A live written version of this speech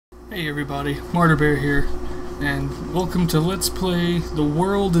Hey everybody, Martyr Bear here, and welcome to Let's Play The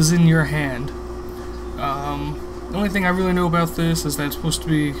World Is In Your Hand. The only thing I really know about this is that it's supposed to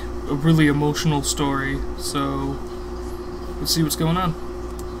be a really emotional story, so let's see what's going on.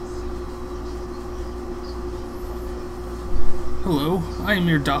 Hello, I am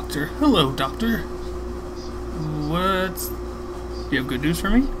your doctor. Hello, doctor. What? You have good news for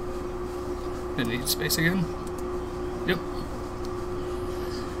me? Didn't need space again? Yep.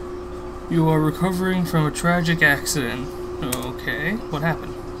 You are recovering from a tragic accident. Okay, what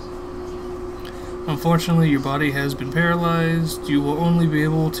happened? Unfortunately, your body has been paralyzed. You will only be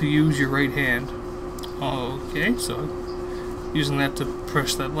able to use your right hand. Okay, so using that to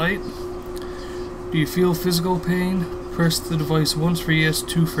press that light. Do you feel physical pain? Press the device once for yes,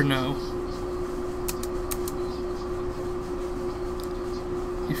 2 for no.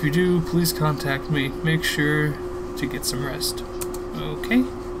 If you do, please contact me. Make sure to get some rest. Okay.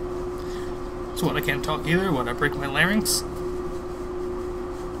 So what, I can't talk either? What, I break my larynx?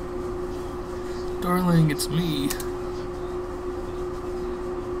 Darling, it's me.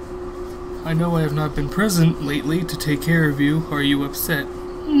 I know I have not been present lately to take care of you. Are you upset?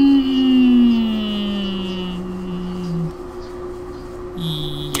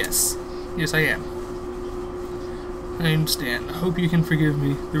 Yes. Yes, I am. I understand. I hope you can forgive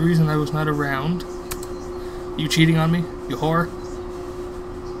me. The reason I was not around... You cheating on me? You whore?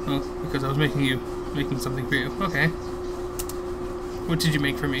 Oh, because I was making something for you. Okay. What did you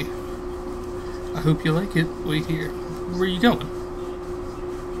make for me? I hope you like it. Wait here. Where are you going?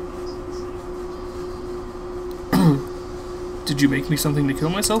 Did you make me something to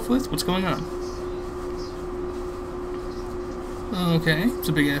kill myself with? What's going on? Okay, it's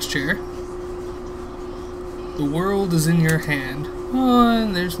a big ass chair. The world is in your hand. Oh,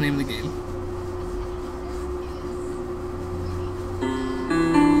 and there's the name of the game.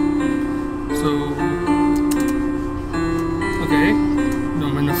 Okay,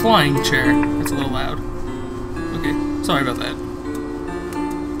 I'm in a flying chair. That's a little loud. Okay, sorry about that.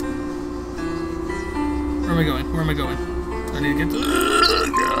 Where am I going? Where am I going? I need to get to...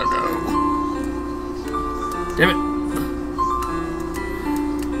 God, no. Damn it.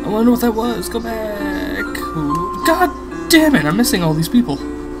 I want to know what that was. Go back. Ooh. God damn it, I'm missing all these people.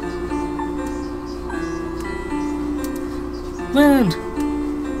 Land!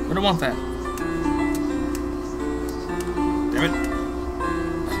 I don't want that.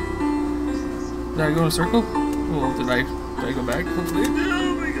 Did I go in a circle? Well, did I go back? Hopefully.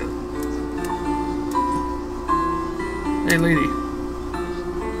 Oh my god. Hey, lady.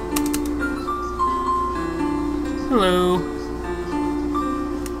 Hello.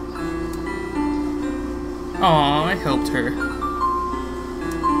 Aw, I helped her.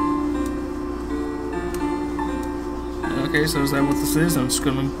 Okay, so is that what this is? I'm just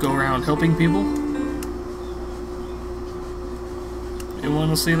gonna go around helping people? Anyone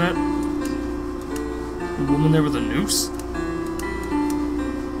will see that? A woman there with a noose?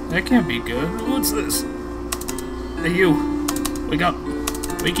 That can't be good. What's this? Hey you! Wake up!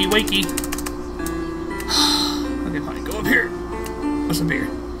 Wakey wakey! Okay, fine. Go up here! What's up here?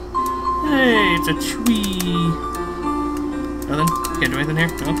 Hey, it's a tree! Nothing? Can't do anything here?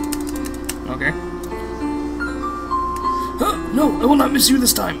 No? Okay. No! I will not miss you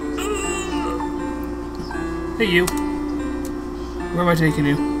this time! Hey you! Where am I taking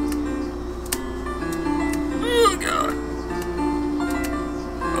you? Oh god.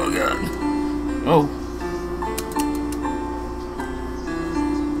 Oh god. Oh.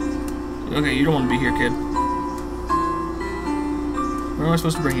 Okay, you don't want to be here, kid. Where am I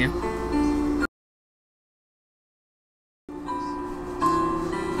supposed to bring you?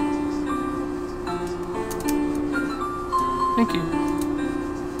 Thank you.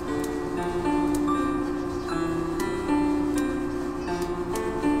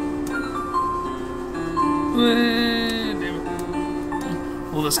 Damn it.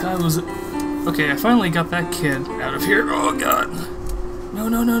 Well, this guy was... Okay, I finally got that kid out of here. Oh, God. No,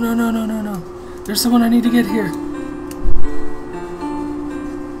 no, no, no, no, no, no, no. There's someone I need to get here.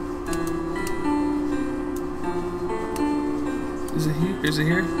 Is it here? Is it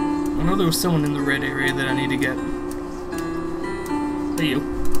here? I know there was someone in the red area that I need to get. Hey, you.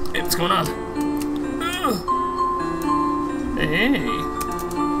 Hey, what's going on? Ugh. Hey.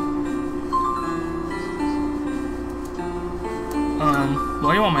 Why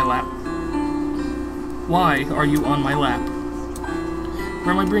are you on my lap? Why are you on my lap?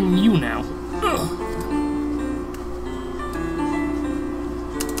 Where am I bringing you now? Ugh.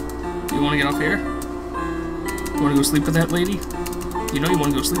 You want to get off here? You want to go sleep with that lady? You know you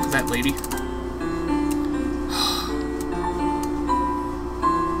want to go sleep with that lady.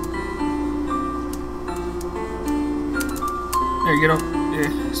 There, get off.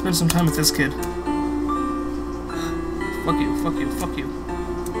 Yeah, spend some time with this kid. Fuck you, fuck you, fuck you.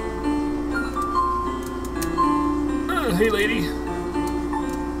 Hey, lady.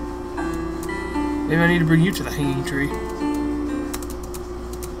 Maybe I need to bring you to the hanging tree.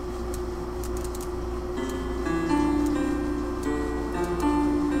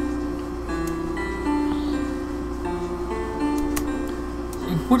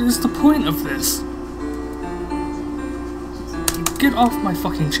 What is the point of this? Get off my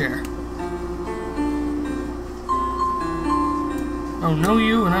fucking chair. I don't know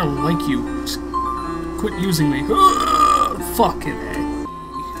you and I don't like you. Just quit using me. Fucking A.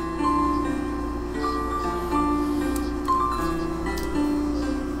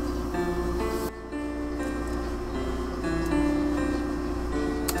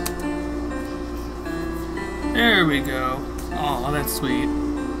 There we go. Aw, that's sweet.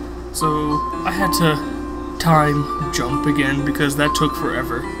 So, I had to time jump again because that took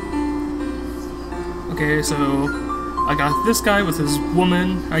forever. Okay, so I got this guy with his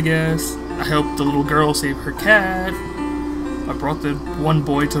woman, I guess. I helped the little girl save her cat. I brought the one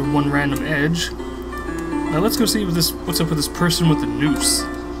boy to one random edge. Now let's go see what's up with this person with the noose.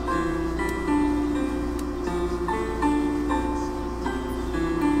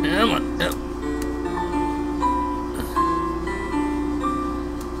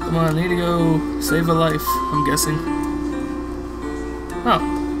 Come on, I need to go save a life, I'm guessing. Oh,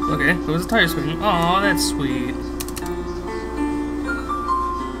 okay, it was a tire swing. Aw, that's sweet.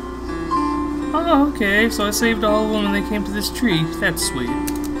 Oh, okay, so I saved all of them when they came to this tree. That's sweet.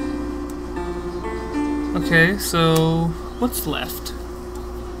 Okay, so what's left?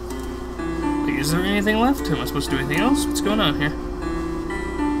 Wait, is there anything left? Am I supposed to do anything else? What's going on here?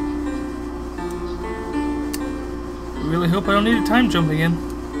 I really hope I don't need to time jump again.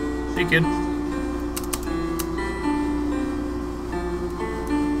 Hey, kid.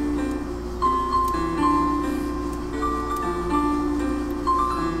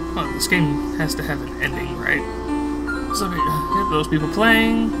 Oh, this game has to have an ending, right? So, have those people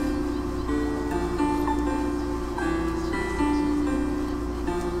playing.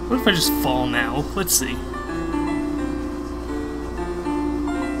 What if I just fall now? Let's see.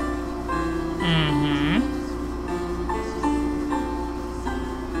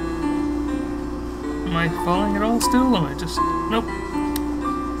 Am I falling at all still? Am I just... Nope.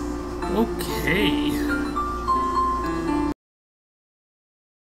 Okay.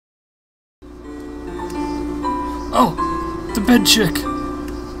 Oh! The bed chick!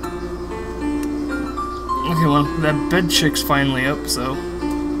 Okay, well, that bed chick's finally up, so...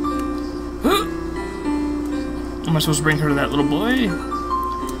 Am I supposed to bring her to that little boy?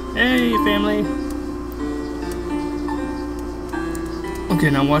 Hey, family! Okay,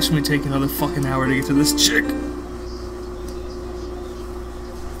 now watch me take another fucking hour to get to this chick.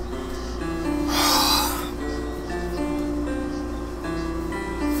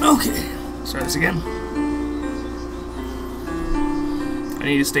 Okay, let's try this again. I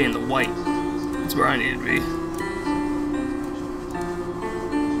need to stay in the white. That's where I need to be.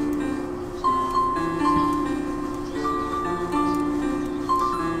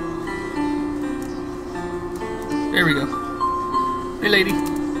 There we go. Hey, lady.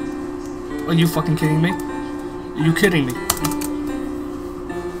 Are you fucking kidding me? Are you kidding me?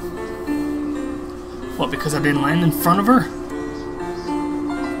 What, because I didn't land in front of her?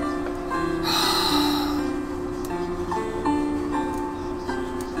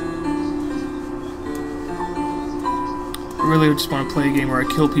 I really just want to play a game where I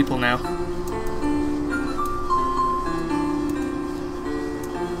kill people now.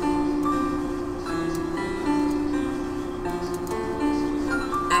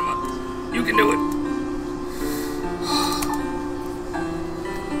 You can do it.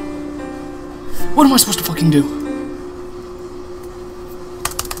 What am I supposed to fucking do?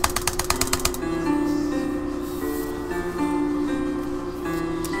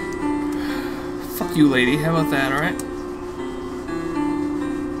 Fuck you, lady. How about that, alright?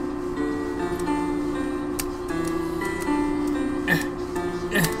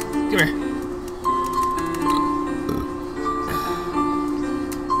 Come here.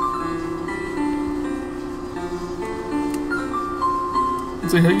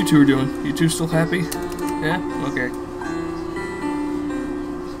 Let's see how you two are doing. You two still happy? Yeah? Okay.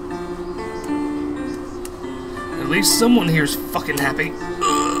 At least someone here's fucking happy.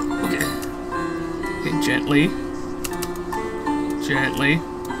 Okay. Okay, gently. Gently.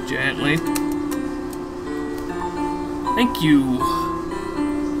 Gently. Thank you.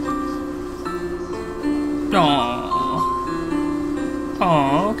 Aww.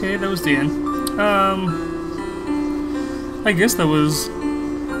 Aww, okay, that was the end. I guess that was...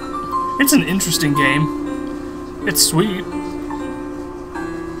 It's an interesting game. It's sweet.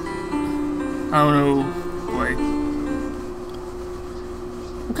 I don't know, like...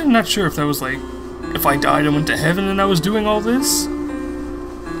 I'm kind of not sure if that was like... If I died and went to heaven and I was doing all this?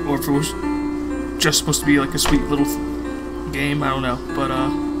 Or if it was just supposed to be like a sweet little game, I don't know. But,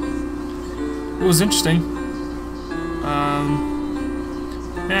 it was interesting.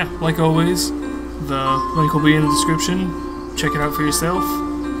 Yeah, like always, the link will be in the description. Check it out for yourself.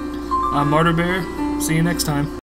 I'm Martyr Bear. See you next time.